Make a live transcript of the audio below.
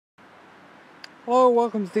Hello,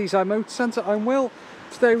 welcome to Deeside Motor Centre. I'm Will.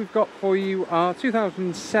 Today we've got for you our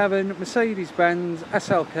 2007 Mercedes-Benz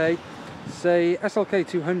SLK. It's a SLK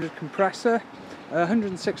 200 compressor,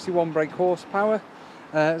 161 brake horsepower.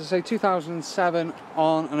 As I say, 2007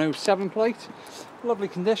 on an 07 plate. Lovely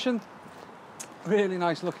condition, really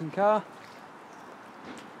nice looking car.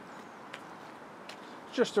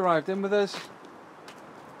 Just arrived in with us.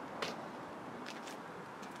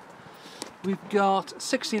 We've got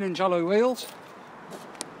 16-inch alloy wheels,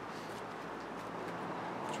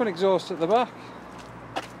 twin exhaust at the back,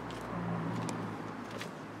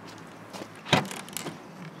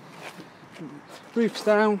 roof's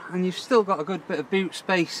down, and you've still got a good bit of boot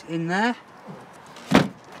space in there.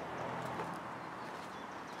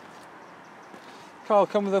 Car will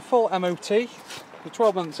come with a full MOT, a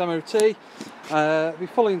 12 months MOT, be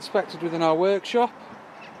fully inspected within our workshop.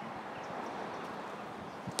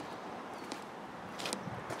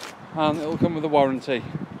 And it will come with a warranty.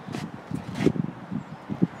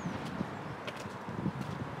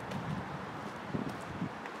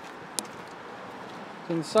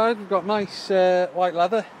 So inside we've got nice white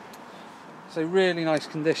leather. It's a really nice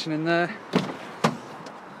condition in there.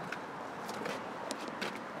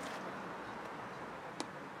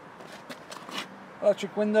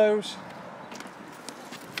 Electric windows.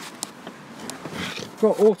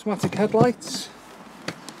 Got automatic headlights.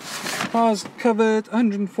 Car's covered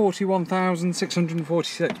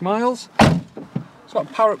 141,646 miles. It's got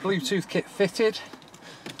a Parrot Bluetooth kit fitted.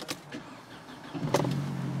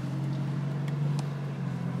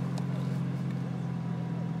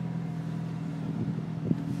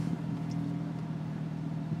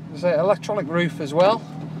 There's an electronic roof as well.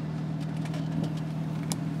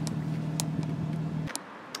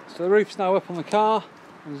 So the roof's now up on the car.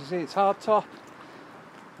 As you see, it's hardtop.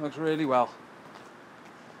 Looks really well.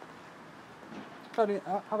 If you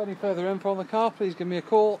have any further info on the car, please give me a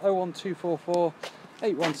call, 01244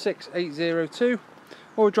 816 802,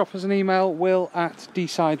 or drop us an email,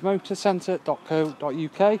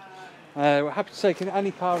 will@deesidemotorcentre.co.uk. We're happy to take in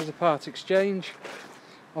any car as a part exchange,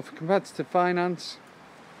 offer competitive finance.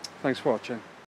 Thanks for watching.